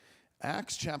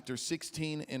Acts chapter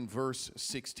 16 and verse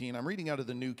 16. I'm reading out of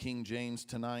the New King James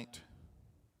tonight.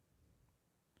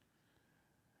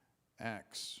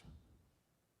 Acts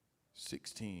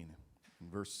 16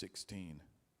 and verse 16.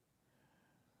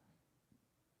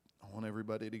 I want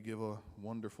everybody to give a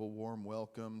wonderful, warm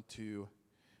welcome to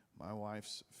my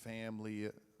wife's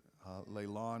family,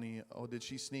 Leilani. Oh, did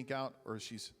she sneak out? Or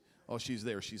she's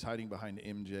there. She's hiding behind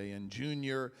MJ and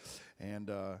Junior and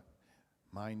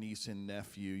my niece and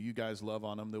nephew. You guys love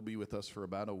on them. They'll be with us for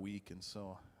about a week, and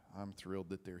so I'm thrilled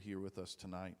that they're here with us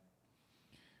tonight.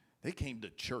 They came to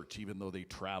church even though they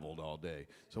traveled all day.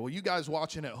 So you guys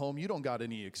watching at home, you don't got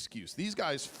any excuse. These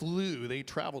guys flew. They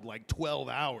traveled like 12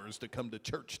 hours to come to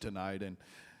church tonight, and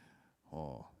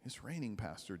it's raining,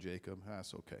 Pastor Jacob.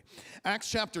 That's okay. Acts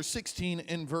chapter 16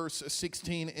 and verse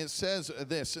 16, it says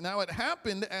this. Now it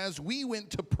happened as we went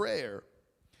to prayer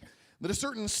that a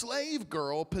certain slave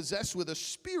girl possessed with a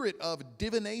spirit of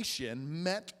divination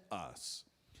met us.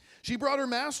 She brought her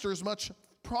masters much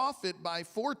profit by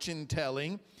fortune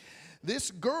telling.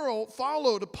 This girl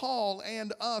followed Paul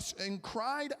and us and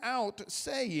cried out,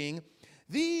 saying,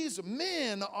 "These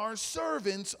men are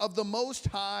servants of the Most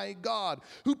High God,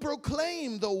 who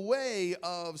proclaim the way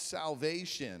of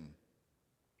salvation."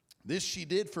 This she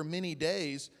did for many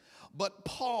days, but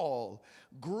Paul,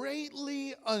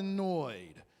 greatly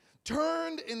annoyed,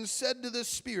 turned and said to the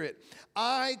spirit,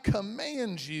 "I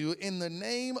command you in the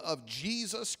name of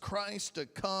Jesus Christ to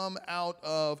come out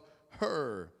of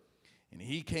her." And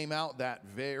he came out that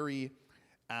very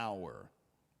hour.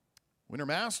 When her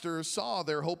masters saw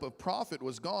their hope of profit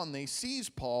was gone, they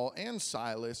seized Paul and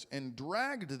Silas and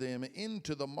dragged them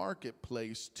into the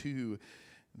marketplace to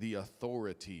the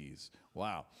authorities.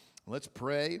 Wow. Let's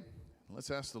pray.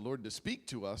 Let's ask the Lord to speak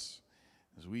to us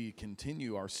as we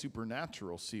continue our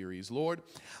supernatural series. Lord,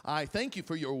 I thank you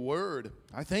for your word.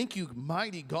 I thank you,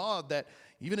 mighty God, that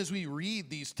even as we read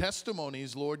these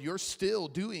testimonies, Lord, you're still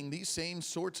doing these same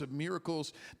sorts of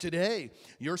miracles today.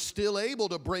 You're still able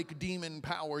to break demon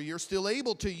power. You're still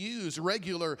able to use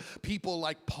regular people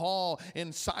like Paul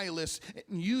and Silas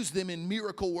and use them in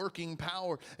miracle working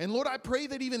power. And Lord, I pray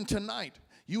that even tonight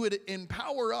you would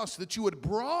empower us, that you would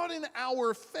broaden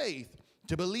our faith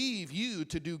to believe you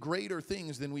to do greater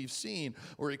things than we've seen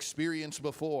or experienced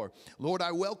before. Lord,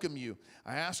 I welcome you.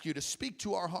 I ask you to speak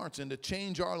to our hearts and to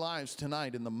change our lives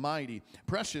tonight in the mighty,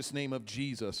 precious name of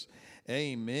Jesus.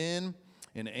 Amen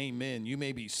and amen. You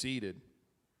may be seated.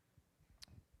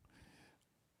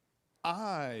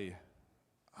 I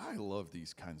love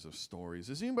these kinds of stories.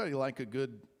 Does anybody like a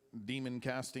good demon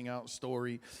casting out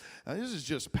story? This is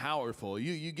just powerful.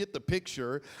 You get the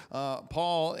picture.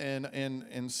 Paul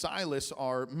and Silas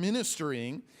are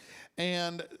ministering,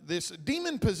 and this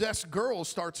demon-possessed girl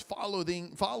starts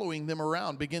following them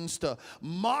around, begins to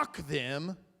mock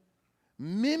them,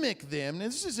 mimic them. Now,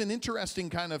 this is an interesting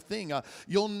kind of thing.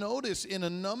 You'll notice in a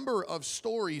number of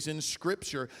stories in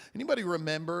Scripture. Anybody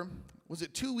remember? Was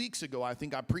it 2 weeks ago? I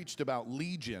think I preached about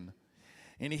Legion.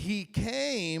 And he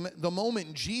came the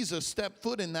moment Jesus stepped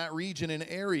foot in that region and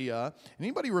area.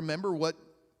 Anybody remember what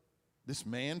this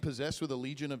man possessed with a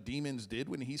legion of demons did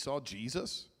when he saw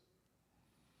Jesus?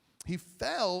 He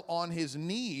fell on his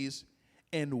knees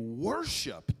and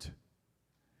worshiped.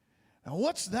 Now,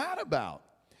 what's that about?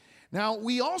 Now,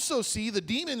 we also see the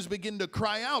demons begin to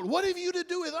cry out, "What have you to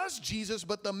do with us, Jesus?"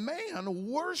 But the man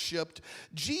worshiped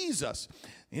Jesus.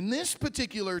 In this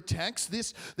particular text,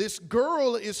 this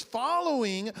girl is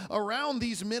following around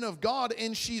these men of God,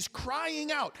 and she's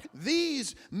crying out.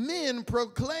 These men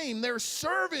proclaim, they're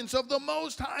servants of the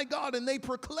Most High God, and they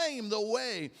proclaim the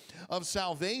way of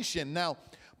salvation. Now,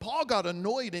 Paul got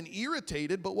annoyed and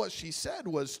irritated, but what she said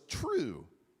was true.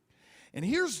 And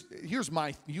here's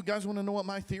you guys want to know what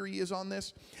my theory is on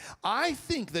this? I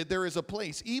think that there is a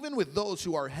place, even with those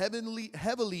who are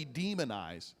heavily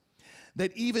demonized,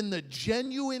 that even the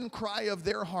genuine cry of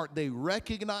their heart, they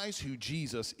recognize who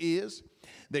Jesus is.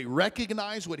 They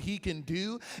recognize what he can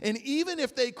do. And even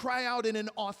if they cry out in an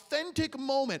authentic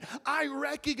moment, "I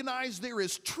recognize there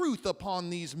is truth upon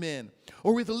these men."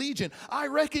 Or with Legion, "I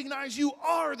recognize you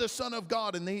are the Son of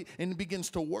God." And begins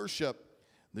to worship.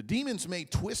 The demons may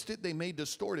twist it, they may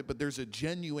distort it, but there's a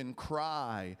genuine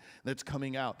cry that's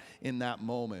coming out in that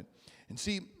moment. And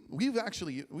see, we've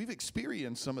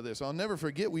experienced some of this. I'll never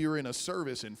forget, we were in a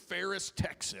service in Ferris,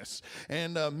 Texas,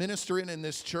 and ministering in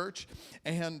this church,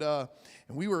 and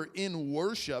we were in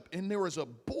worship, and there was a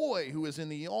boy who was in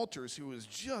the altars who was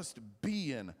just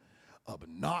being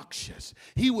obnoxious.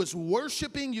 He was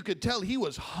worshiping. You could tell he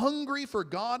was hungry for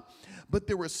God, but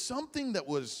there was something that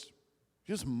was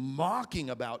just mocking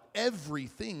about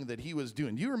everything that he was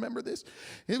doing. Do you remember this?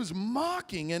 It was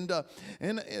mocking, and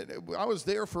I was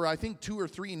there for, I think, 2 or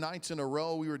 3 nights in a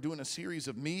row. We were doing a series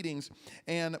of meetings,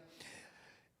 and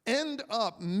end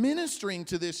up ministering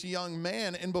to this young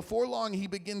man, and before long, he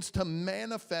begins to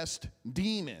manifest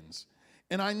demons.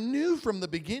 And I knew from the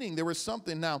beginning there was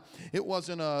something. Now, it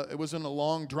wasn't a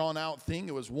long, drawn-out thing.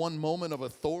 It was one moment of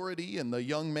authority, and the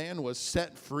young man was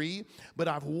set free. But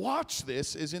I've watched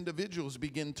this as individuals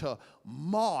begin to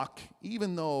mock,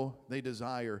 even though they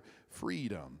desire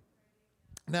freedom.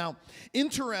 Now,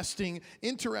 interesting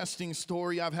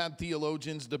story. I've had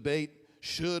theologians debate,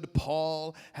 should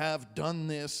Paul have done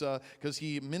this? Because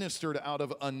he ministered out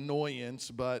of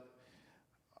annoyance, but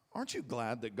aren't you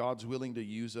glad that God's willing to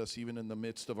use us even in the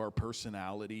midst of our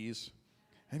personalities?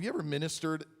 Have you ever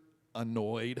ministered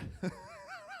annoyed?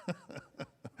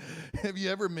 Have you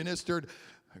ever ministered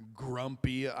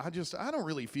grumpy? I don't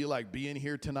really feel like being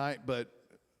here tonight, but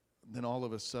then all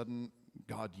of a sudden,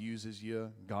 God uses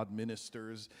you, God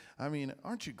ministers. I mean,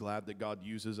 aren't you glad that God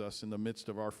uses us in the midst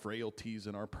of our frailties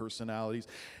and our personalities?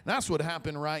 And that's what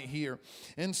happened right here.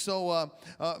 And so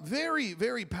very,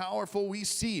 very powerful we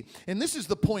see. And this is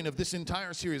the point of this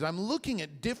entire series. I'm looking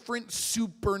at different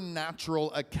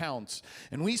supernatural accounts.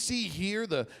 And we see here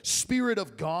the Spirit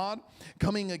of God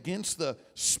coming against the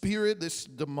spirit, this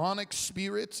demonic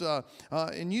spirits.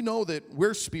 And you know that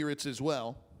we're spirits as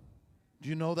well. Do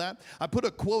you know that? I put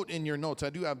a quote in your notes. I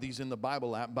do have these in the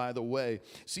Bible app, by the way.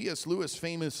 C.S. Lewis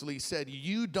famously said,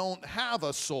 "You don't have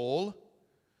a soul.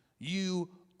 You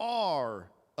are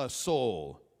a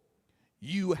soul.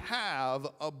 You have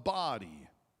a body."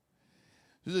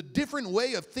 There's a different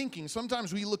way of thinking.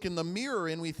 Sometimes we look in the mirror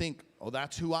and we think, oh,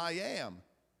 that's who I am.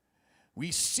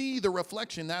 We see the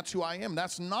reflection, that's who I am.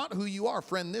 That's not who you are,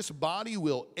 friend. This body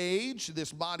will age,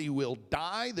 this body will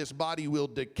die, this body will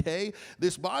decay,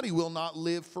 this body will not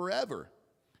live forever.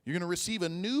 You're going to receive a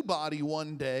new body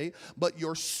one day, but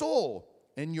your soul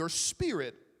and your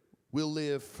spirit will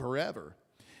live forever.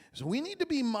 So we need to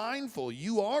be mindful.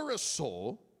 You are a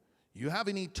soul. You have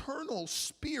an eternal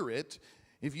spirit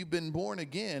if you've been born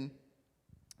again.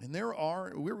 And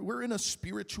we're in a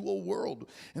spiritual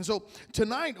world. And so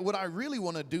tonight, what I really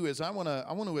want to do is I want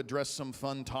to address some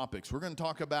fun topics. We're going to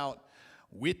talk about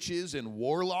witches and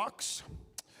warlocks.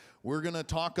 We're going to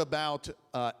talk about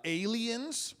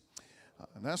aliens.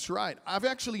 That's right. I've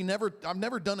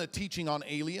never done a teaching on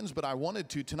aliens, but I wanted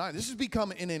to tonight. This has become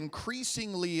an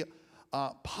increasingly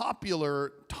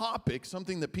popular topic,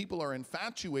 something that people are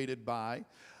infatuated by.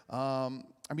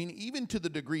 I mean, even to the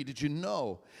degree, did you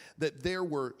know that there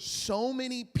were so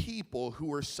many people who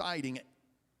were citing,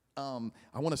 I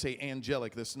want to say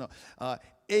angelic,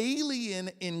 alien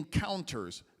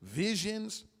encounters,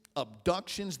 visions,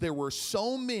 abductions. There were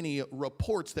so many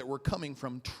reports that were coming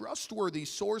from trustworthy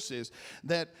sources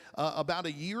that about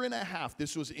a year and a half,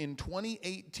 this was in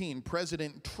 2018,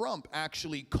 President Trump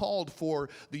actually called for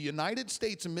the United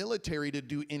States military to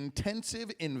do intensive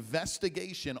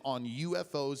investigation on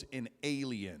UFOs and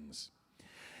aliens.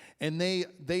 And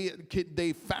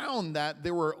they found that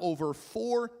there were over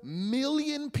 4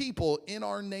 million people in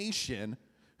our nation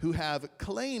who have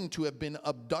claimed to have been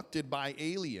abducted by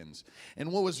aliens.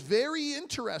 And what was very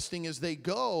interesting is they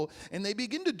go and they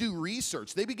begin to do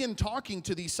research. They begin talking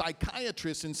to these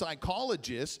psychiatrists and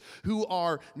psychologists who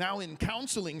are now in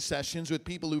counseling sessions with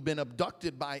people who've been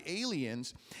abducted by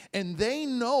aliens, and they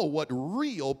know what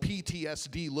real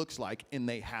PTSD looks like, and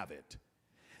they have it.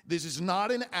 This is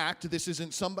not an act. This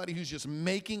isn't somebody who's just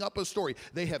making up a story.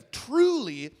 They have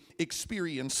truly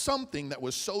experienced something that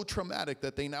was so traumatic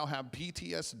that they now have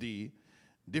PTSD,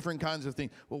 different kinds of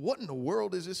things. Well, what in the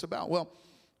world is this about? Well,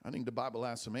 I think the Bible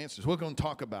has some answers. We're going to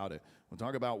talk about it. We'll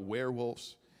talk about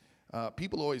werewolves.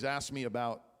 People always ask me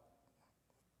about,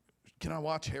 can I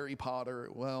watch Harry Potter?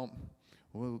 Well,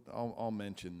 I'll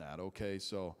mention that, okay?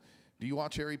 So, do you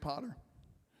watch Harry Potter?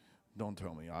 Don't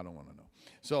tell me. I don't want to know.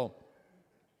 So,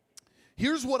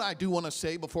 here's what I do want to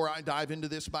say before I dive into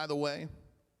this, by the way.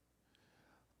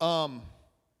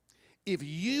 If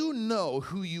you know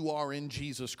who you are in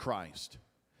Jesus Christ,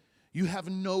 you have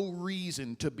no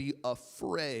reason to be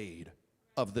afraid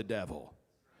of the devil.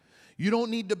 You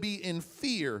don't need to be in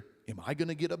fear. Am I going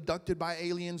to get abducted by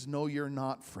aliens? No, you're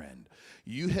not, friend.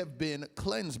 You have been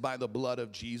cleansed by the blood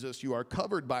of Jesus. You are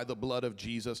covered by the blood of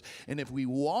Jesus. And if we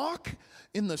walk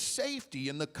in the safety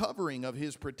and the covering of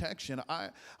his protection, I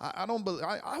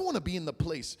want to be in the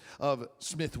place of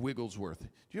Smith Wigglesworth. Do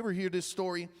you ever hear this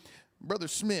story? Brother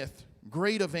Smith,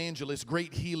 great evangelist,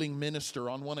 great healing minister,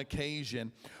 on one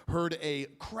occasion heard a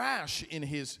crash in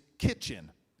his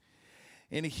kitchen.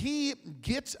 And he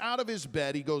gets out of his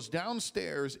bed, he goes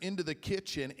downstairs into the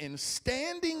kitchen, and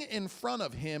standing in front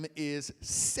of him is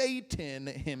Satan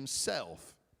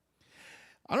himself.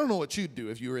 I don't know what you'd do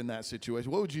if you were in that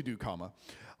situation. What would you do, comma?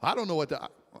 I don't know what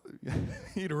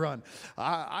he'd run.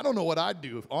 I don't know what I'd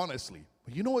do, honestly.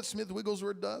 But you know what Smith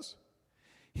Wigglesworth does?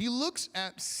 He looks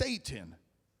at Satan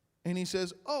and he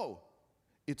says, oh,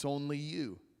 it's only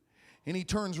you. And he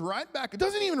turns right back. It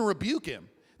doesn't even rebuke him.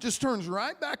 Just turns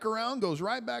right back around, goes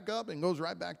right back up, and goes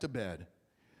right back to bed.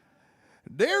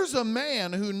 There's a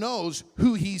man who knows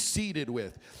who he's seated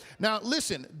with. Now,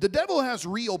 listen, the devil has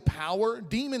real power.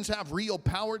 Demons have real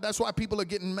power. That's why people are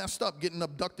getting messed up, getting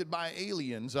abducted by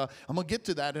aliens. I'm going to get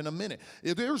to that in a minute.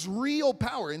 There's real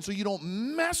power, and so you don't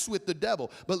mess with the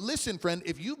devil. But listen, friend,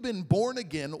 if you've been born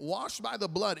again, washed by the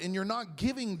blood, and you're not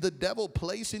giving the devil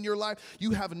place in your life,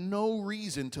 you have no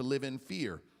reason to live in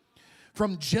fear.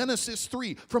 From Genesis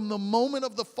 3, from the moment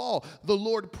of the fall, the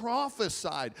Lord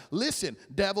prophesied, listen,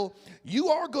 devil, you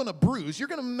are going to bruise, you're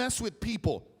going to mess with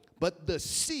people, but the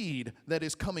seed that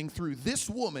is coming through this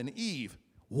woman, Eve,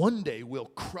 one day will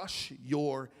crush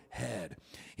your head.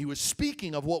 He was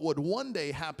speaking of what would one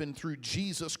day happen through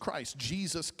Jesus Christ.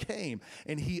 Jesus came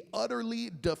and he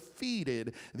utterly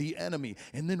defeated the enemy.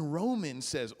 And then Romans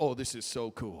says, oh, this is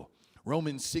so cool.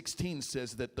 Romans 16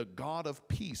 says that the God of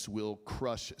peace will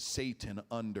crush Satan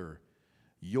under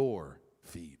your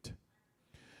feet.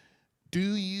 Do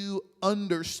you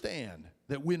understand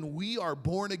that when we are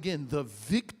born again, the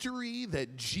victory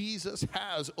that Jesus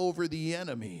has over the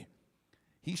enemy,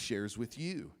 he shares with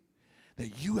you?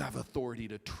 That you have authority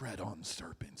to tread on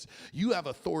serpents. You have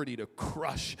authority to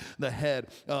crush the head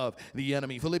of the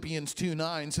enemy. Philippians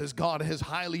 2:9 says, God has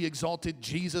highly exalted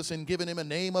Jesus and given him a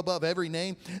name above every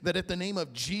name, that at the name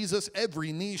of Jesus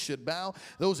every knee should bow,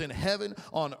 those in heaven,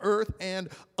 on earth, and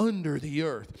under the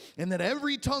earth. And that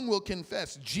every tongue will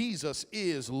confess Jesus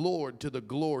is Lord to the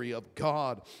glory of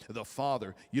God the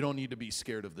Father. You don't need to be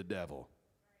scared of the devil.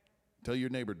 Tell your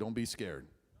neighbor, don't be scared.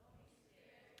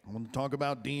 I want to talk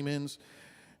about demons.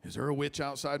 Is there a witch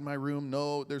outside my room?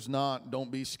 No, there's not.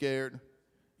 Don't be scared.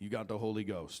 You got the Holy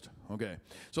Ghost. Okay.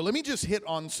 So let me just hit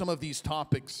on some of these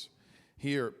topics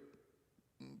here.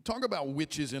 Talk about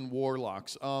witches and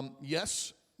warlocks.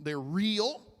 Yes, they're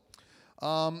real.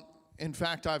 In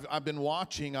fact, I've been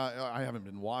watching. I haven't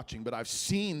been watching, but I've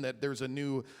seen that there's a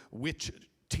new witch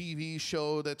TV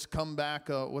show that's come back.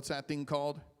 What's that thing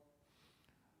called?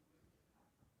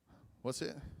 What's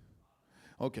it?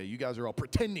 Okay, you guys are all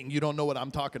pretending you don't know what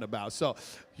I'm talking about. So,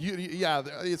 yeah,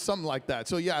 it's something like that.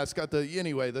 So, yeah, it's got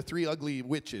the three ugly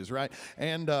witches, right?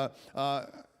 And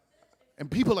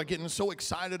people are getting so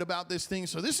excited about this thing.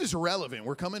 So this is relevant.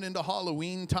 We're coming into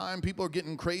Halloween time. People are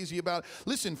getting crazy about it.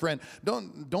 Listen, friend,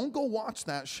 don't go watch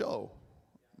that show.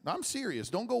 I'm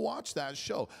serious. Don't go watch that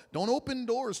show. Don't open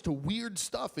doors to weird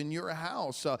stuff in your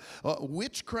house.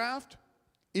 Witchcraft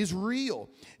is real.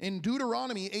 In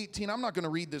Deuteronomy 18, I'm not going to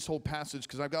read this whole passage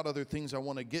because I've got other things I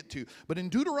want to get to, but in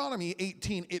Deuteronomy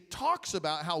 18, it talks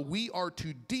about how we are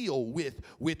to deal with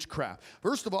witchcraft.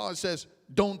 First of all, it says,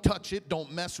 don't touch it,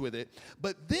 don't mess with it.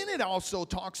 But then it also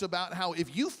talks about how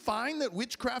if you find that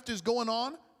witchcraft is going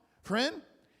on, friend,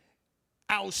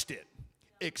 oust it,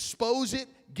 expose it,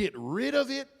 get rid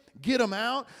of it. Get them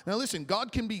out. Now listen,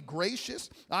 God can be gracious.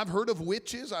 I've heard of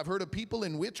witches. I've heard of people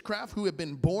in witchcraft who have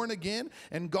been born again,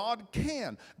 and God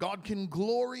can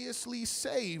gloriously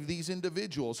save these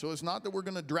individuals. So it's not that we're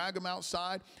going to drag them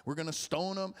outside, we're going to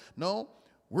stone them. No,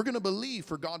 we're going to believe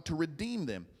for God to redeem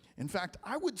them. In fact,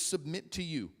 I would submit to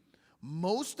you,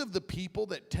 most of the people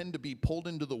that tend to be pulled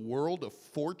into the world of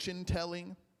fortune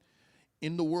telling,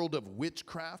 in the world of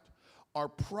witchcraft, are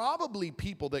probably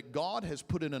people that God has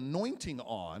put an anointing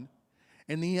on,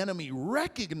 and the enemy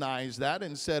recognized that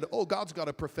and said, oh, God's got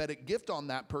a prophetic gift on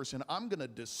that person. I'm going to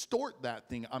distort that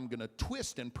thing. I'm going to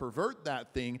twist and pervert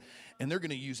that thing, and they're going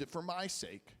to use it for my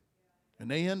sake.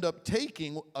 And they end up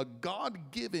taking a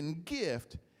God-given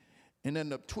gift and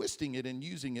end up twisting it and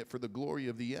using it for the glory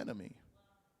of the enemy.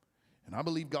 And I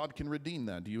believe God can redeem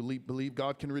that. Do you believe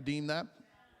God can redeem that?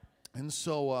 And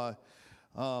so,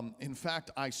 in fact,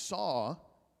 I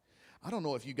don't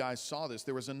know if you guys saw this.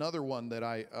 There was another one that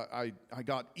I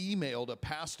got emailed, a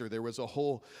pastor. There was a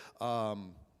whole,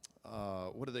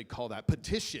 what do they call that?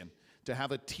 Petition to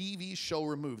have a TV show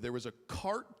removed. There was a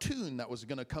cartoon that was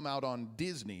going to come out on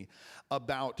Disney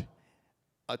about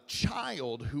a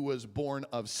child who was born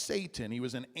of Satan. He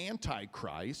was an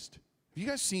antichrist. Have you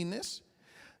guys seen this?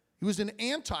 He was an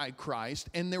antichrist,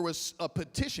 and there was a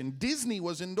petition. Disney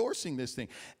was endorsing this thing.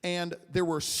 And there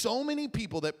were so many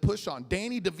people that pushed on.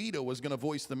 Danny DeVito was going to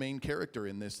voice the main character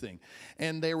in this thing.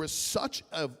 And there was such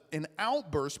an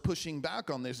outburst pushing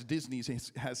back on this. Disney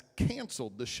has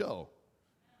canceled the show.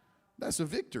 That's a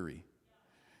victory.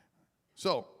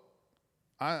 So,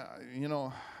 I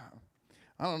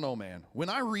don't know, man. When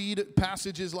I read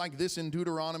passages like this in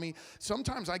Deuteronomy,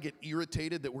 sometimes I get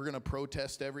irritated that we're going to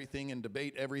protest everything and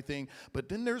debate everything. But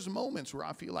then there's moments where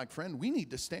I feel like, friend, we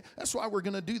need to stand. That's why we're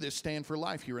going to do this Stand for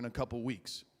Life here in a couple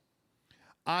weeks.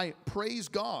 I praise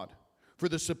God for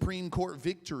the Supreme Court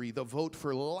victory, the vote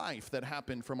for life that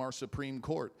happened from our Supreme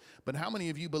Court. But how many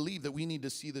of you believe that we need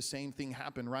to see the same thing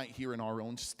happen right here in our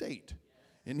own state?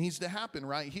 It needs to happen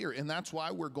right here. And that's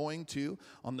why we're going to,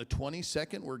 on the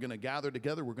 22nd, we're going to gather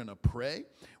together. We're going to pray.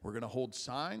 We're going to hold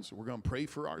signs. We're going to pray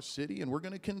for our city. And we're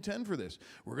going to contend for this.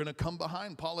 We're going to come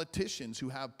behind politicians who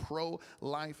have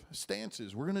pro-life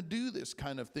stances. We're going to do this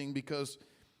kind of thing because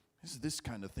this is this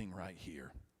kind of thing right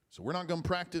here. So we're not going to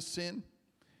practice sin.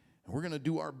 And we're going to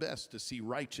do our best to see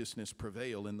righteousness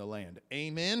prevail in the land.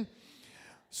 Amen?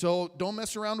 So don't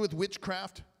mess around with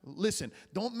witchcraft. Listen,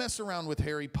 don't mess around with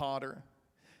Harry Potter.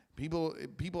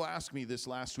 People asked me this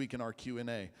last week in our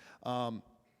Q&A.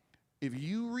 If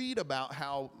you read about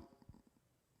how,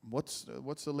 what's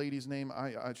the lady's name?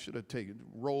 I should have taken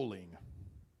Rowling,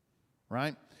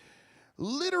 right?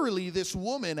 Literally, this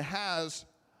woman has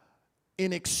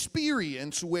an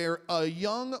experience where a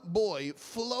young boy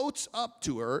floats up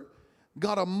to her,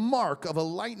 got a mark of a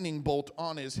lightning bolt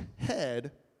on his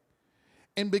head,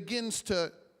 and begins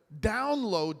to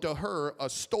download to her a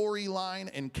storyline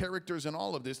and characters and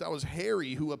all of this. That was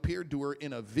Harry who appeared to her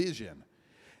in a vision.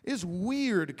 It's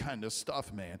weird kind of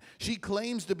stuff, man. She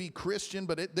claims to be Christian,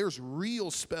 but there's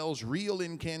real spells, real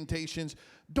incantations.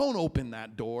 Don't open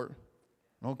that door,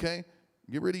 okay?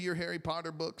 Get rid of your Harry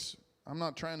Potter books. I'm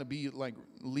not trying to be like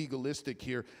legalistic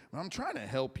here. I'm trying to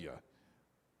help you.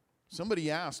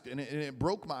 Somebody asked, and it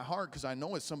broke my heart because I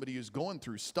know it's somebody who's going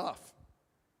through stuff.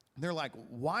 They're like,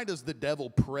 why does the devil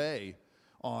prey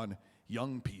on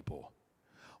young people?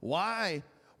 How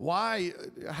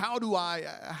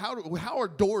are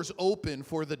doors open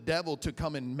for the devil to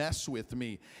come and mess with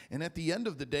me? And at the end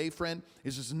of the day, friend,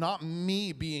 this is not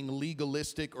me being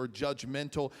legalistic or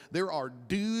judgmental. There are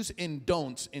do's and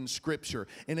don'ts in Scripture.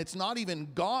 And it's not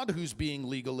even God who's being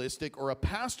legalistic or a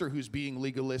pastor who's being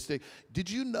legalistic. Did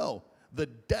you know the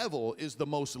devil is the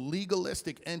most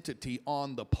legalistic entity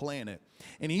on the planet?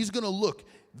 And he's going to look,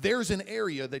 there's an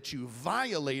area that you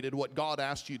violated what God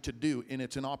asked you to do, and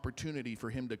it's an opportunity for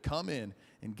him to come in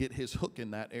and get his hook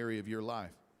in that area of your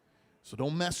life. So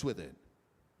don't mess with it.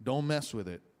 Don't mess with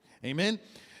it. Amen?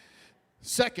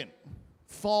 Second,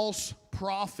 false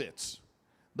prophets.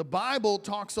 The Bible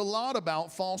talks a lot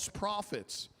about false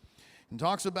prophets and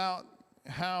talks about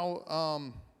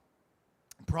how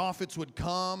prophets would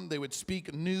come, they would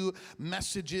speak new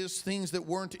messages, things that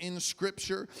weren't in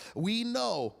Scripture. We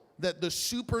know that the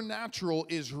supernatural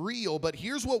is real, but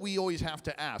here's what we always have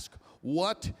to ask.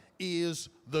 What is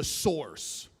the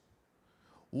source?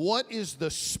 What is the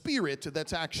spirit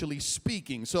that's actually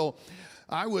speaking? So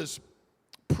I was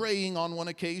praying on one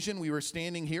occasion. We were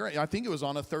standing here. I think it was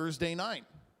on a Thursday night.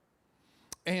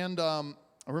 And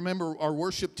I remember our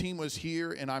worship team was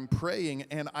here, and I'm praying,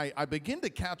 and I begin to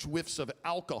catch whiffs of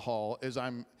alcohol as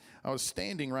I was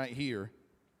standing right here.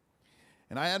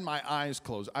 And I had my eyes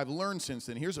closed. I've learned since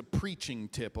then, here's a preaching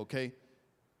tip, okay?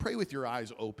 Pray with your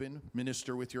eyes open.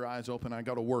 Minister with your eyes open. I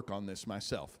got to work on this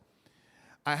myself.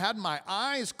 I had my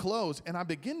eyes closed, and I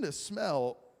begin to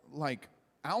smell like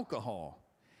alcohol.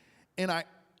 And I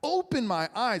open my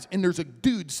eyes, and there's a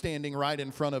dude standing right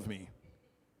in front of me.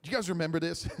 Do you guys remember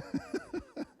this?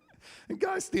 A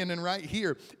guy standing right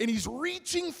here, and he's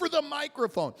reaching for the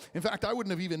microphone. In fact, I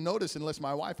wouldn't have even noticed unless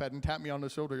my wife hadn't tapped me on the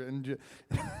shoulder. And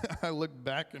I looked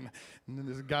back, and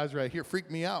this guy's right here. Freaked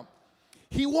me out.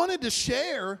 He wanted to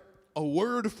share a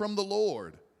word from the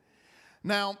Lord.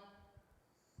 Now,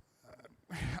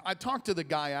 I talked to the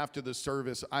guy after the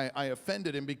service. I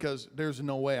offended him because there's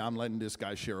no way I'm letting this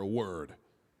guy share a word.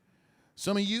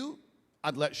 Some of you,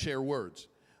 I'd let share words.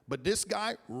 But this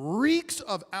guy reeks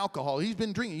of alcohol. He's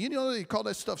been drinking. You know they call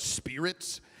that stuff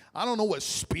spirits? I don't know what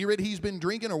spirit he's been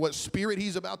drinking or what spirit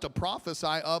he's about to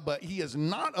prophesy of, but he is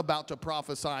not about to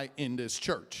prophesy in this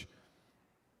church.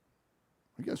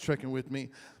 Are you guys checking with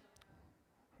me?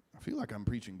 I feel like I'm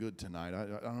preaching good tonight. I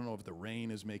don't know if the rain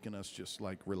is making us just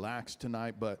like relax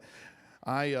tonight, but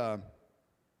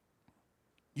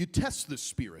you test the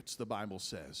spirits, the Bible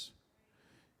says.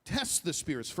 Test the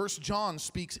spirits. First John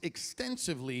speaks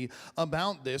extensively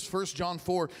about this. First John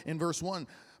 4 in verse 1.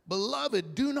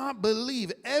 Beloved, do not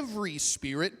believe every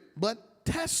spirit, but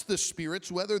test the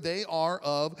spirits whether they are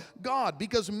of God,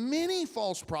 because many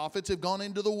false prophets have gone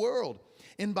into the world.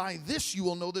 And by this you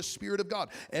will know the Spirit of God.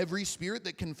 Every spirit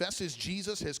that confesses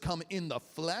Jesus has come in the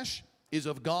flesh is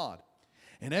of God.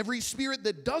 And every spirit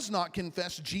that does not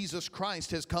confess Jesus Christ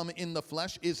has come in the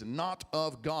flesh is not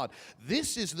of God.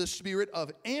 This is the spirit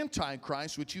of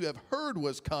Antichrist, which you have heard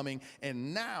was coming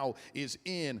and now is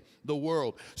in the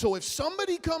world. So if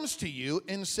somebody comes to you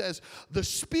and says, the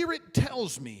Spirit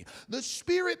tells me, the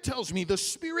Spirit tells me, the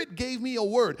Spirit gave me a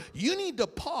word, you need to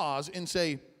pause and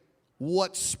say,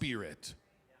 what spirit?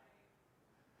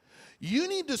 You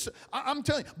need to, I'm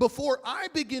telling you, before I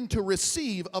begin to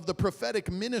receive of the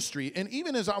prophetic ministry, and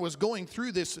even as I was going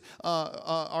through this,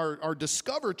 our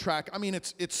Discover track, I mean,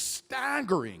 it's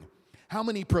staggering how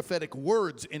many prophetic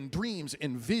words and dreams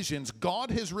and visions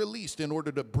God has released in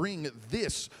order to bring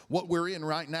this, what we're in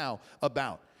right now,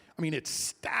 about. I mean, it's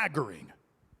staggering.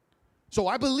 So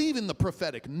I believe in the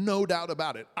prophetic, no doubt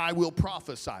about it. I will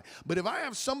prophesy. But if I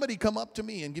have somebody come up to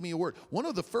me and give me a word, one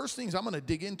of the first things I'm going to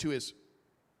dig into is,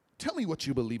 tell me what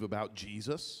you believe about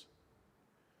Jesus.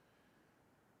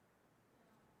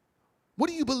 What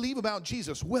do you believe about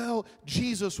Jesus? Well,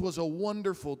 Jesus was a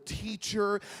wonderful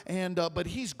teacher, but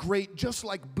he's great, just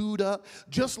like Buddha,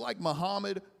 just like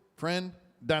Muhammad. Friend,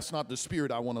 that's not the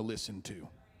spirit I want to listen to.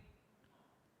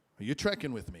 Are you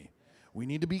trekking with me? We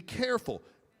need to be careful.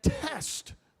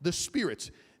 Test the spirits.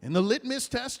 In the litmus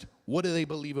test, what do they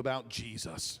believe about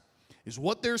Jesus? Is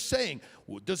what they're saying,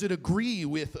 does it agree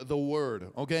with the word?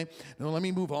 Okay, now let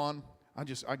me move on. I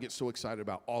get so excited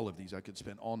about all of these. I could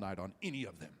spend all night on any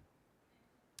of them.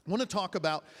 I want to talk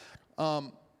about, I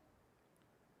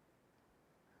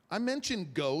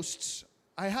mentioned ghosts.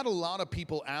 I had a lot of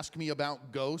people ask me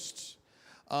about ghosts.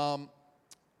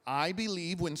 I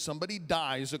believe when somebody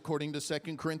dies, according to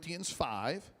 2 Corinthians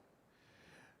 5,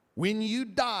 when you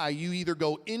die, you either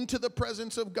go into the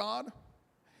presence of God,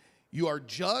 you are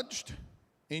judged,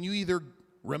 and you either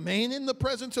remain in the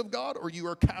presence of God or you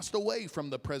are cast away from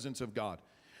the presence of God.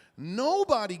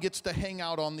 Nobody gets to hang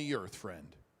out on the earth,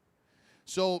 friend.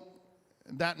 So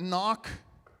that knock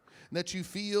that you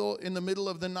feel in the middle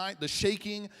of the night, the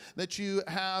shaking that you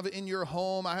have in your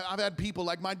home. I've had people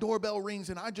like, my doorbell rings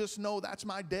and I just know that's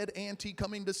my dead auntie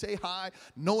coming to say hi.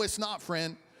 No, it's not,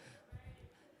 friend.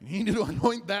 You need to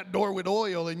anoint that door with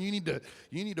oil, and you need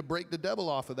to break the devil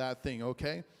off of that thing,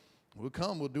 okay?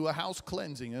 We'll do a house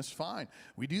cleansing. That's fine.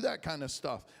 We do that kind of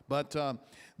stuff. But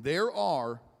there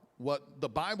are what the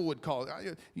Bible would call,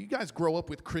 you guys grow up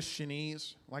with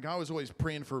Christianese. Like I was always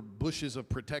praying for bushes of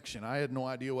protection. I had no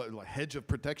idea what, like hedge of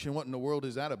protection, what in the world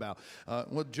is that about?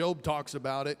 What Job talks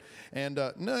about it. And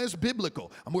no, it's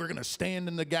biblical. We're going to stand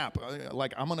in the gap.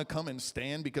 Like I'm going to come and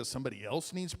stand because somebody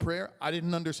else needs prayer. I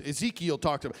didn't understand. Ezekiel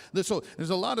talked about this. So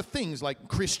there's a lot of things like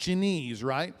Christianese,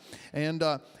 right? And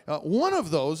one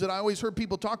of those that I always heard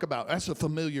people talk about, that's a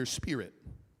familiar spirit.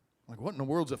 Like what in the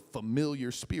world's a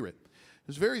familiar spirit?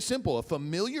 It's very simple. A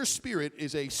familiar spirit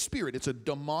is a spirit. It's a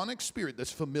demonic spirit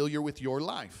that's familiar with your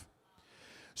life.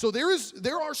 So there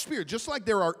are spirits, just like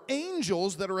there are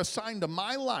angels that are assigned to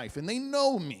my life, and they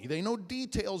know me. They know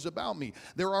details about me.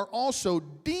 There are also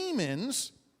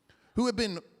demons who have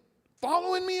been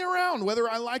following me around, whether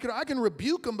I like it or I can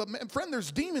rebuke them. But man, friend,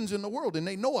 there's demons in the world, and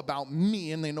they know about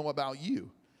me, and they know about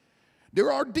you.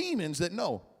 There are demons that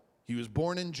know. He was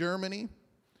born in Germany.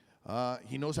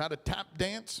 He knows how to tap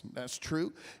dance. That's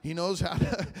true. He knows how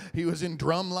to, he was in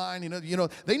drumline. You know,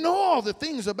 they know all the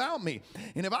things about me.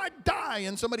 And if I die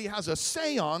and somebody has a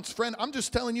seance, friend, I'm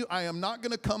just telling you, I am not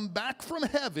going to come back from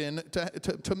heaven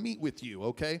to meet with you,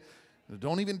 okay?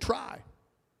 Don't even try.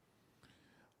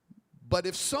 But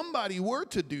if somebody were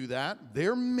to do that,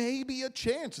 there may be a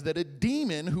chance that a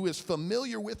demon who is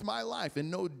familiar with my life and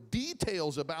know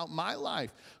details about my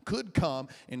life could come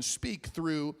and speak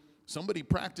through somebody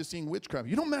practicing witchcraft.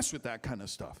 You don't mess with that kind of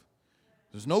stuff.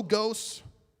 There's no ghosts.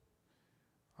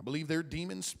 I believe they're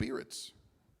demon spirits.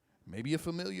 Maybe a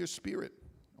familiar spirit.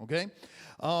 Okay?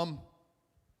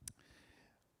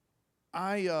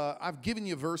 I've given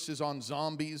you verses on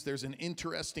zombies. There's an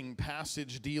interesting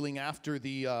passage dealing after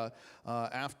the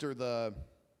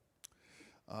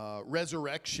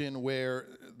resurrection, where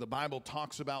the Bible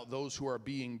talks about those who are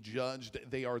being judged.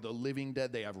 They are the living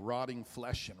dead. They have rotting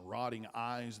flesh and rotting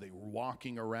eyes. They were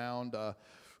walking around.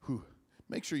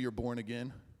 Make sure you're born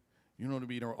again. You don't want to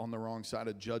be on the wrong side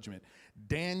of judgment.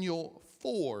 Daniel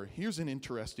 4. Here's an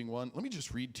interesting one. Let me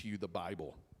just read to you the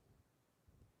Bible.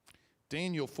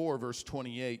 Daniel 4, verse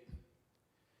 28.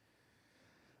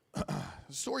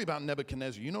 story about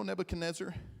Nebuchadnezzar. You know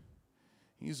Nebuchadnezzar?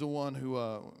 He's the one who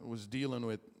was dealing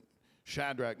with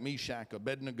Shadrach, Meshach,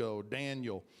 Abednego,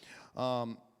 Daniel.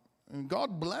 And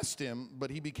God blessed him,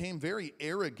 but he became very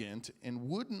arrogant and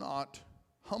would not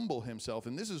humble himself.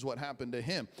 And this is what happened to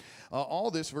him. All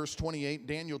this, verse 28,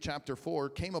 Daniel chapter 4,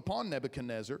 came upon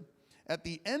Nebuchadnezzar. At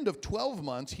the end of 12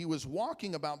 months, he was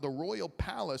walking about the royal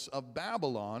palace of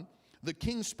Babylon. The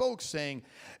king spoke, saying,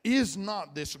 "Is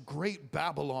not this great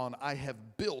Babylon I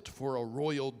have built for a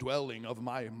royal dwelling of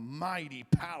my mighty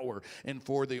power and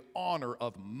for the honor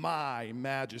of my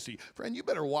majesty?" Friend, you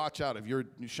better watch out if you're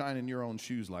shining your own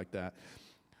shoes like that.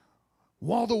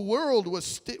 While the word was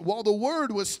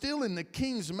still in the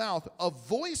king's mouth, a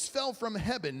voice fell from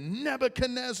heaven,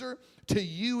 "Nebuchadnezzar, to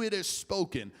you it is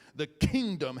spoken. The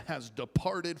kingdom has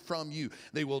departed from you.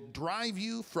 They will drive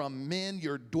you from men.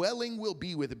 Your dwelling will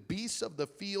be with beasts of the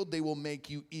field. They will make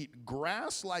you eat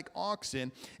grass like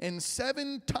oxen, and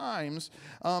 7 times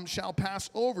shall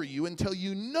pass over you until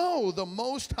you know the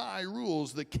Most High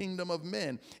rules the kingdom of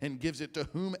men and gives it to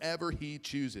whomever he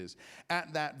chooses."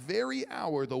 At that very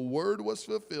hour, the word was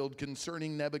fulfilled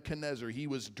concerning Nebuchadnezzar. He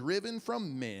was driven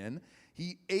from men.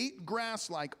 He ate grass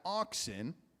like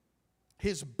oxen.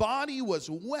 His body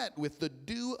was wet with the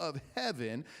dew of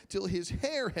heaven till his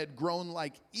hair had grown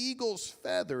like eagle's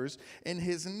feathers, and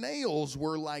his nails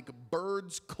were like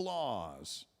birds'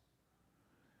 claws.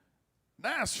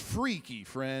 That's freaky,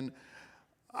 friend.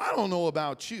 I don't know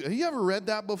about you. Have you ever read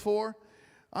that before?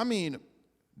 I mean,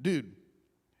 dude,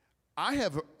 I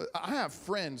have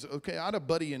friends, okay? I had a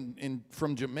buddy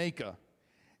from Jamaica.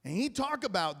 And he'd talk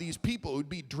about these people who'd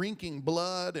be drinking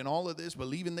blood and all of this,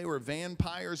 believing they were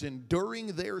vampires, and during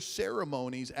their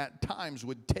ceremonies at times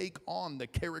would take on the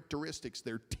characteristics.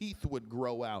 Their teeth would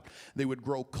grow out. They would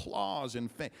grow claws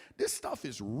and fangs. This stuff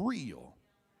is real.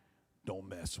 Don't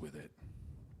mess with it.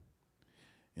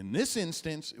 In this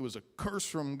instance, it was a curse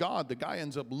from God. The guy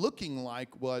ends up looking like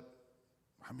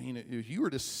if you were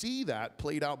to see that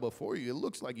played out before you, it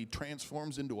looks like he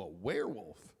transforms into a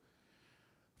werewolf.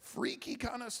 Freaky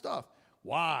kind of stuff.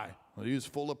 Why? Well, he was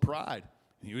full of pride.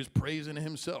 He was praising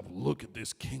himself. Look at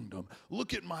this kingdom.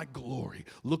 Look at my glory.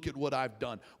 Look at what I've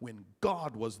done. When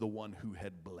God was the one who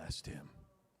had blessed him.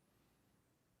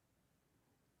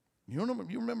 You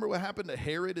remember what happened to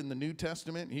Herod in the New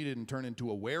Testament? He didn't turn into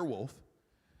a werewolf.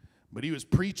 But he was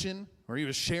preaching or he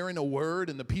was sharing a word,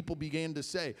 and the people began to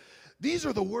say, "These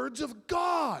are the words of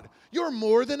God. You're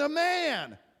more than a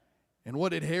man." And what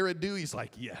did Herod do? He's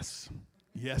like, "Yes.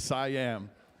 Yes, I am."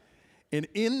 And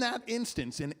in that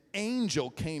instance, an angel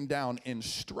came down and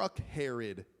struck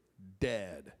Herod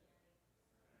dead.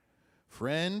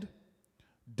 Friend,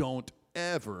 don't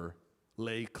ever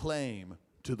lay claim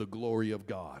to the glory of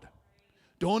God.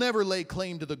 Don't ever lay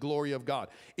claim to the glory of God.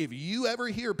 If you ever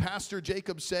hear Pastor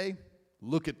Jacob say,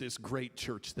 "Look at this great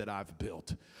church that I've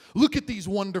built. Look at these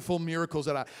wonderful miracles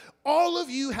that all of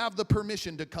you have the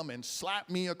permission to come and slap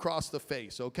me across the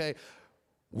face, okay?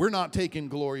 We're not taking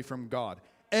glory from God.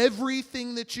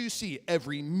 Everything that you see,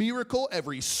 every miracle,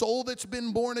 every soul that's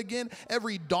been born again,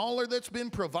 every dollar that's been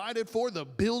provided for, the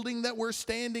building that we're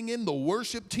standing in, the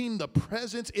worship team, the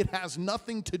presence, it has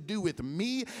nothing to do with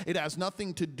me. It has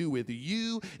nothing to do with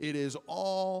you. It is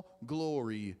all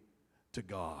glory to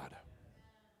God."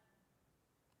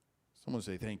 Someone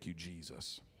say, "Thank you,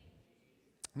 Jesus."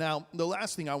 Now, the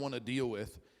last thing I want to deal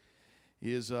with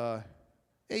is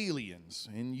aliens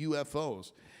and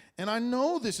UFOs. And I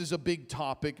know this is a big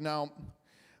topic. Now,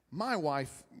 my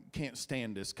wife can't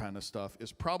stand this kind of stuff.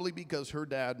 It's probably because her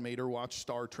dad made her watch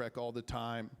Star Trek all the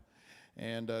time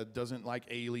and doesn't like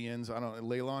aliens. I don't know.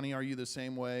 Leilani, are you the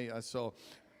same way?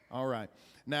 All right.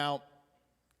 Now,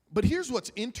 but here's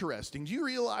what's interesting. Do you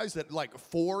realize that like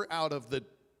 4 out of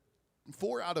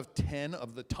 10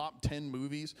 of the top 10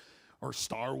 movies are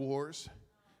Star Wars,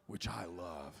 which I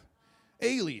love?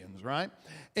 Aliens, right?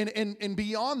 And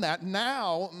beyond that,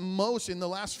 now, in the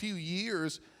last few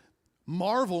years,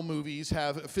 Marvel movies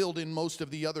have filled in most of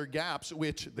the other gaps,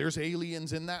 which there's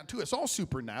aliens in that too. It's all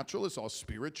supernatural, it's all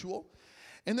spiritual.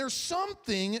 And there's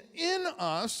something in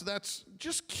us that's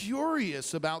just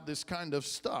curious about this kind of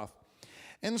stuff.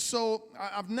 And so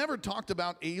I've never talked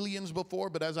about aliens before,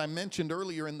 but as I mentioned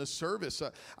earlier in the service,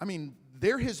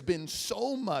 there has been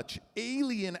so much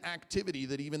alien activity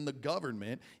that even the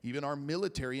government, even our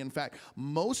military, in fact,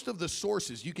 most of the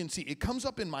sources, you can see, it comes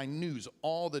up in my news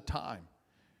all the time.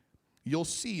 You'll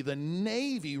see the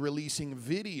Navy releasing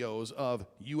videos of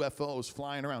UFOs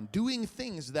flying around, doing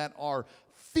things that are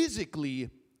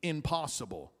physically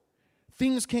impossible.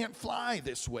 things can't fly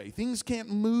this way. Things can't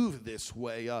move this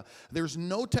way. There's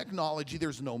no technology.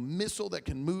 There's no missile that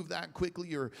can move that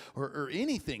quickly or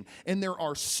anything. And there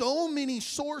are so many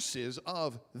sources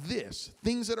of this,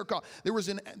 things that are called. There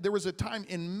was a time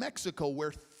in Mexico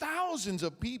where thousands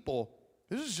of people,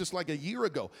 this is just like a year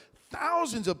ago,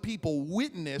 thousands of people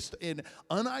witnessed an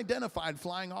unidentified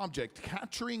flying object,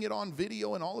 capturing it on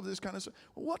video and all of this kind of stuff.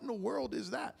 What in the world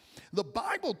is that? The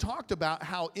Bible talked about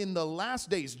how in the last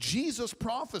days, Jesus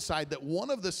prophesied that one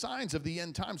of the signs of the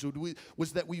end times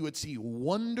was that we would see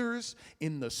wonders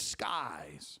in the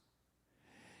skies.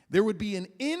 There would be an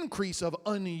increase of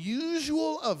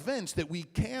unusual events that we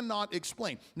cannot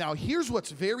explain. Now, here's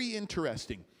what's very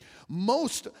interesting.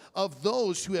 Most of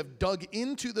those who have dug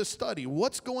into the study,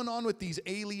 what's going on with these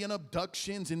alien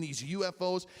abductions and these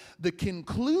UFOs, the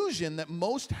conclusion that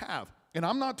most have, and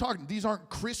I'm not talking, these aren't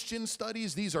Christian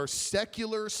studies, these are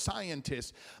secular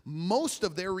scientists, most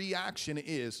of their reaction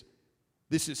is,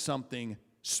 this is something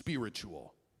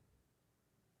spiritual.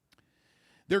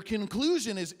 Their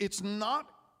conclusion is, it's not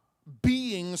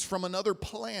beings from another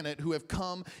planet who have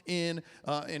come in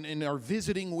and are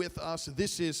visiting with us.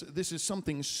 This is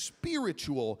something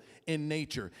spiritual in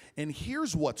nature. And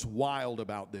here's what's wild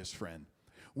about this, friend.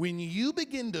 When you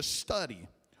begin to study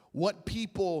what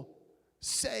people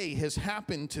say has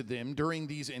happened to them during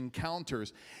these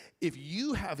encounters, if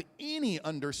you have any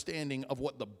understanding of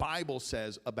what the Bible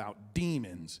says about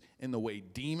demons and the way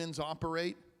demons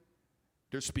operate,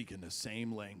 they're speaking the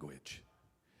same language.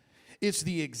 It's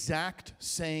the exact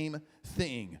same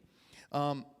thing.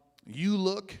 You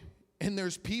look, and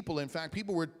there's people, in fact,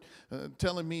 people were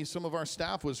telling me, some of our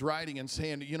staff was writing and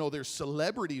saying, there's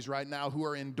celebrities right now who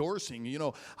are endorsing,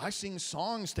 I sing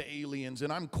songs to aliens,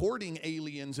 and I'm courting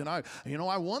aliens, and I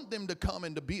want them to come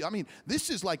and to be,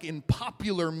 this is like in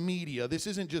popular media. This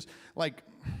isn't just like,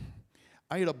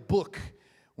 I had a book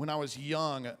when I was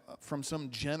young from some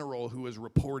general who was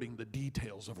reporting the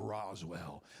details of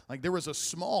Roswell. Like there was a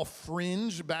small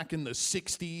fringe back in the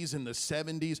 60s and the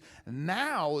 70s.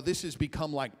 Now this has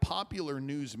become like popular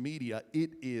news media.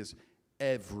 It is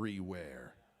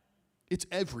everywhere. It's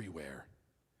everywhere.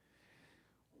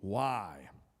 Why?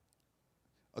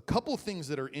 A couple things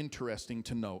that are interesting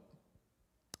to note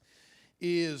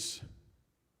is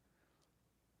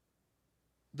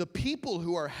the people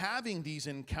who are having these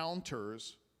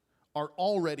encounters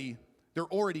they're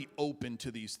already open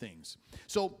to these things.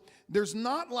 So there's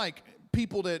not like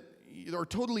people that are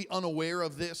totally unaware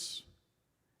of this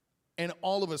and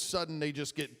all of a sudden they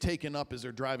just get taken up as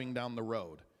they're driving down the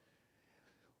road.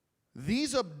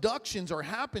 These abductions are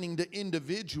happening to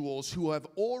individuals who have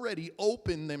already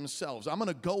opened themselves. I'm going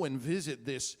to go and visit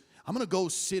this. I'm going to go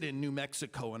sit in New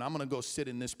Mexico, and I'm going to go sit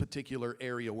in this particular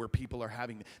area where people are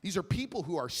having. These are people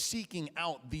who are seeking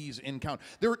out these encounters.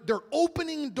 They're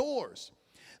opening doors.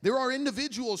 There are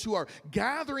individuals who are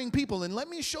gathering people, and let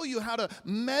me show you how to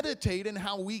meditate and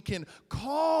how we can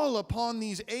call upon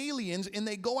these aliens, and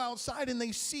they go outside and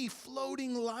they see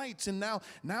floating lights, and now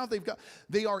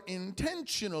they are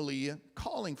intentionally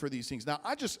calling for these things. Now,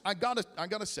 I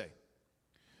gotta say,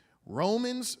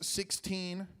 Romans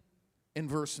 16 in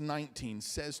verse 19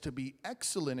 says to be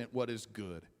excellent at what is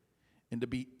good and to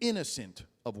be innocent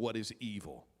of what is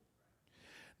evil.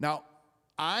 Now,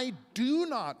 I do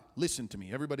not, listen to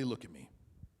me, everybody look at me.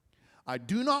 I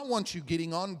do not want you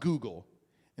getting on Google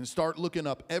and start looking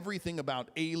up everything about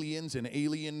aliens and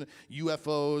alien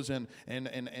UFOs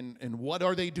and what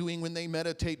are they doing when they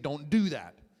meditate. Don't do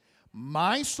that.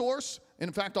 My source,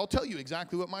 in fact, I'll tell you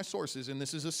exactly what my source is, and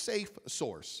this is a safe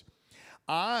source.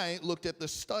 I looked at the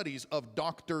studies of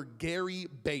Dr. Gary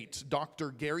Bates.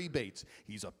 Dr. Gary Bates.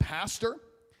 He's a pastor.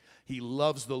 He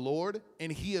loves the Lord,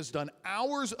 and he has done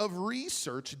hours of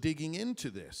research digging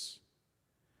into this.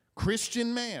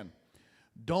 Christian man.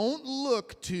 Don't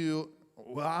look to,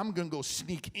 well, I'm going to go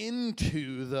sneak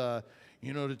into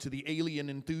to the alien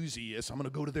enthusiasts. I'm going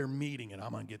to go to their meeting, and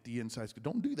I'm going to get the insights.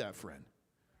 Don't do that, friend.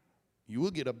 You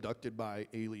will get abducted by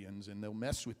aliens, and they'll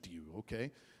mess with you,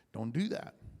 okay? Don't do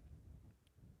that.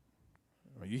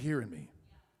 Are you hearing me?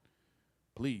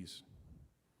 Please.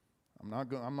 I'm not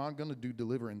going to do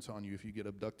deliverance on you if you get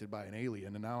abducted by an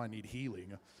alien and now I need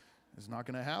healing. It's not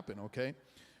going to happen, okay?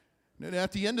 And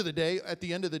at the end of the day,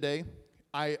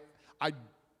 I've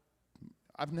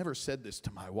never said this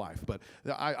to my wife, but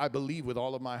I believe with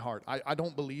all of my heart. I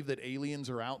don't believe that aliens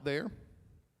are out there.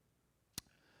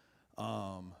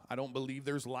 I don't believe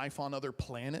there's life on other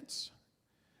planets.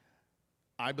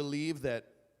 I believe that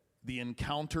the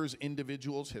encounters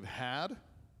individuals have had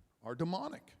are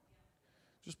demonic.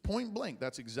 Just point blank,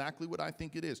 that's exactly what I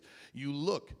think it is. You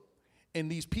look, And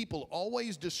these people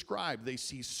always describe they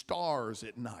see stars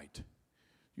at night.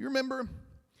 You remember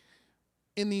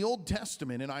in the Old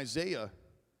Testament, in Isaiah,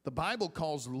 the Bible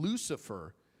calls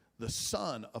Lucifer the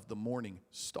son of the morning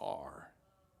star.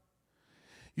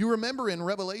 You remember in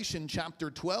Revelation chapter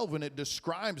 12, when it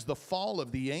describes the fall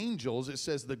of the angels, it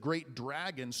says the great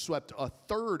dragon swept a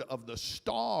third of the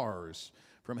stars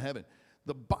from heaven.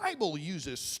 The Bible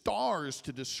uses stars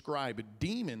to describe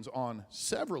demons on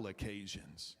several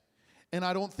occasions. And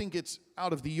I don't think it's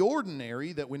out of the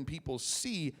ordinary that when people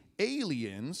see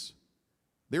aliens,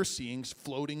 they're seeing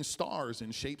floating stars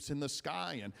and shapes in the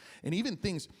sky and even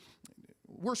things.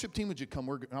 Worship team, would you come?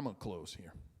 I'm going to close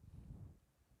here.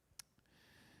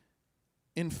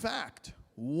 In fact,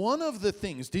 one of the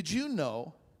things, did you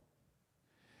know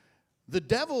the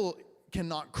devil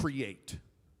cannot create?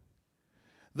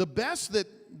 The best that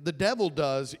the devil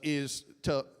does is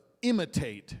to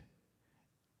imitate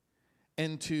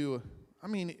and to,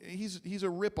 he's a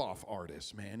rip-off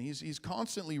artist, man. He's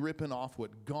constantly ripping off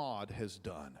what God has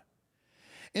done.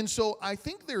 And so I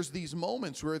think there's these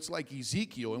moments where it's like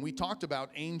Ezekiel, and we talked about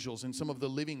angels and some of the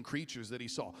living creatures that he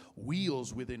saw,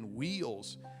 wheels within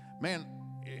wheels. Man,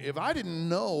 if I didn't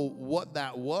know what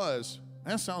that was,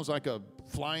 that sounds like a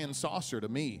flying saucer to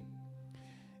me.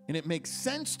 And it makes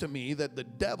sense to me that the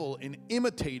devil, in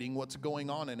imitating what's going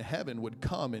on in heaven, would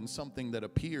come in something that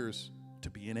appears to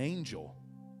be an angel.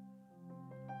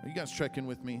 Are you guys checking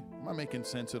with me? Am I making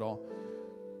sense at all?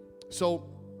 So,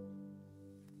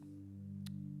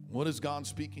 what is God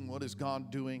speaking? What is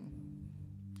God doing?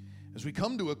 As we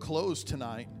come to a close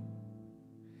tonight,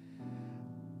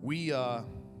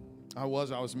 I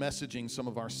was messaging some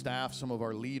of our staff, some of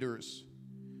our leaders,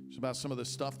 about some of the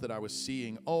stuff that I was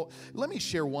seeing. Oh, let me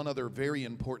share one other very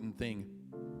important thing.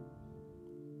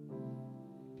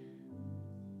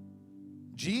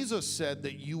 Jesus said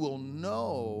that you will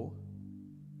know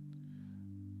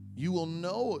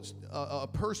a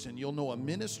person, you'll know a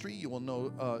ministry, you will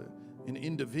know an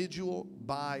individual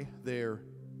by their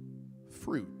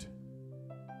fruit.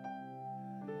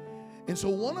 And so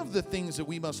one of the things that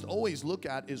we must always look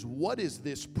at is, what is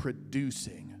this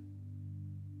producing?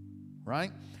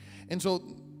 Right? And so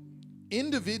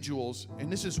individuals,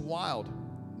 and this is wild,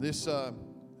 this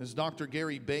Dr.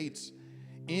 Gary Bates,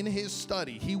 in his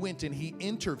study, he went and he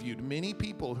interviewed many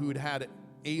people who had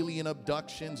alien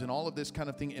abductions and all of this kind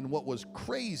of thing. And what was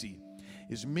crazy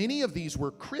is many of these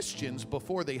were Christians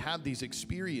before they had these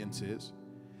experiences,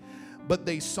 but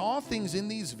they saw things in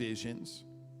these visions.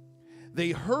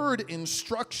 They heard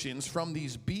instructions from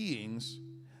these beings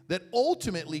that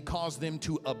ultimately caused them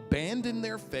to abandon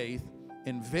their faith,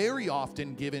 and very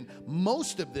often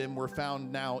most of them were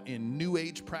found now in New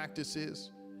Age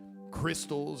practices,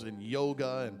 crystals and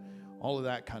yoga and all of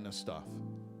that kind of stuff.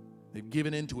 They've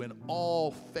given into an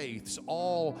all faiths,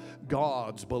 all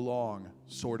gods belong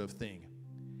sort of thing.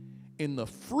 In the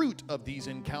fruit of these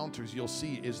encounters, you'll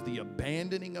see is the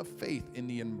abandoning of faith in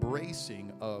the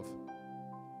embracing of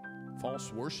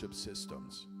false worship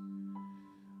systems.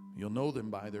 You'll know them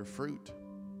by their fruit.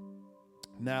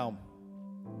 Now,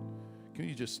 can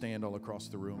you just stand all across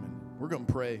the room, and we're going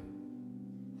to pray.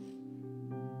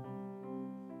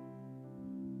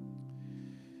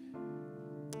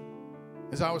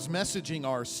 As I was messaging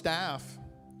our staff,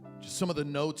 just some of the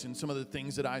notes and some of the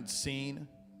things that I'd seen,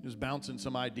 just bouncing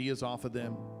some ideas off of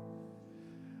them.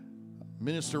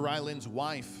 Minister Ryland's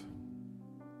wife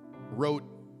wrote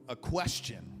a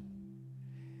question.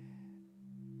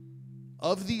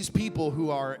 Of these people who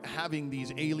are having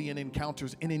these alien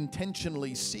encounters and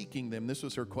intentionally seeking them, this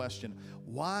was her question: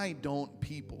 why don't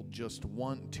people just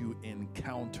want to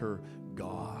encounter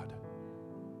God?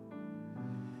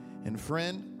 And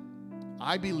friend,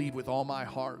 I believe with all my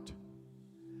heart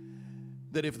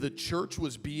that if the church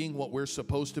was being what we're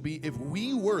supposed to be, if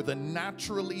we were the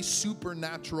naturally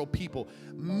supernatural people,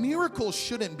 miracles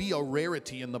shouldn't be a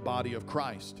rarity in the body of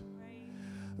Christ.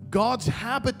 God's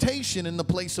habitation in the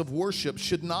place of worship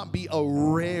should not be a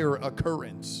rare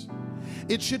occurrence.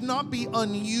 It should not be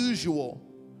unusual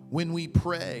when we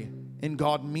pray and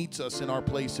God meets us in our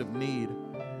place of need.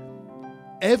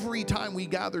 Every time we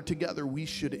gather together, we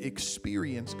should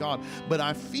experience God. But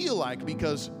I feel like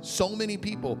because so many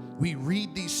people, we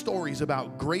read these stories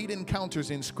about great encounters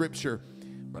in Scripture,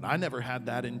 but I never had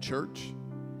that in church.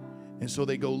 And so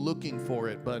they go looking for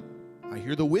it. But I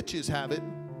hear the witches have it.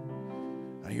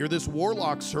 I hear this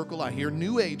warlock circle. I hear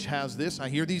New Age has this. I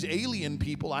hear these alien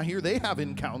people. I hear they have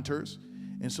encounters.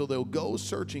 And so they'll go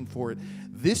searching for it.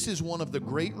 This is one of the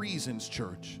great reasons,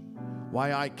 church,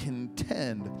 why I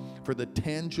contend for the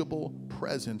tangible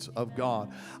presence of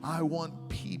God. I want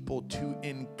people to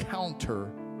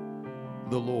encounter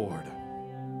the Lord.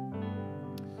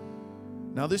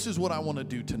 Now, this is what I want to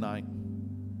do tonight.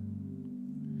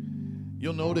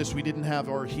 You'll notice we didn't have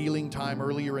our healing time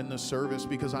earlier in the service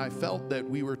because I felt that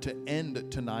we were to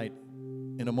end tonight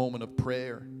in a moment of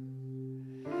prayer.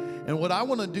 And what I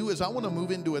want to do is I want to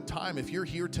move into a time, if you're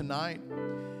here tonight,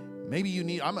 maybe you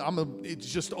need,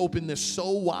 it's just open this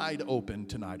so wide open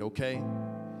tonight, okay?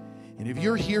 And if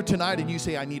you're here tonight and you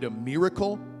say, I need a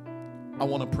miracle, I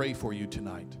want to pray for you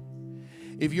tonight.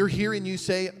 If you're here and you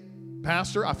say,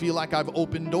 Pastor, I feel like I've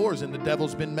opened doors and the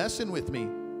devil's been messing with me,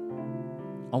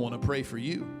 I want to pray for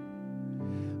you.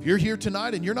 If you're here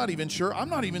tonight and you're not even sure, I'm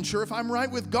not even sure if I'm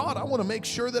right with God, I want to make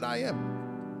sure that I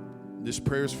am. This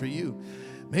prayer is for you.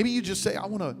 Maybe you just say, I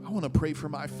want to pray for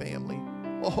my family.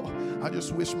 Oh, I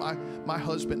just wish my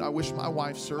husband, I wish my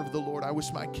wife served the Lord. I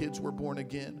wish my kids were born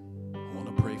again. I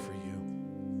want to pray for you.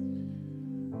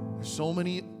 There's so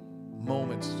many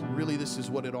moments. Really, this is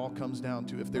what it all comes down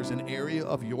to. If there's an area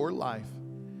of your life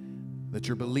that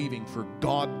you're believing for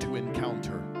God to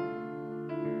encounter,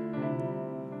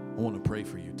 I want to pray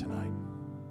for you tonight.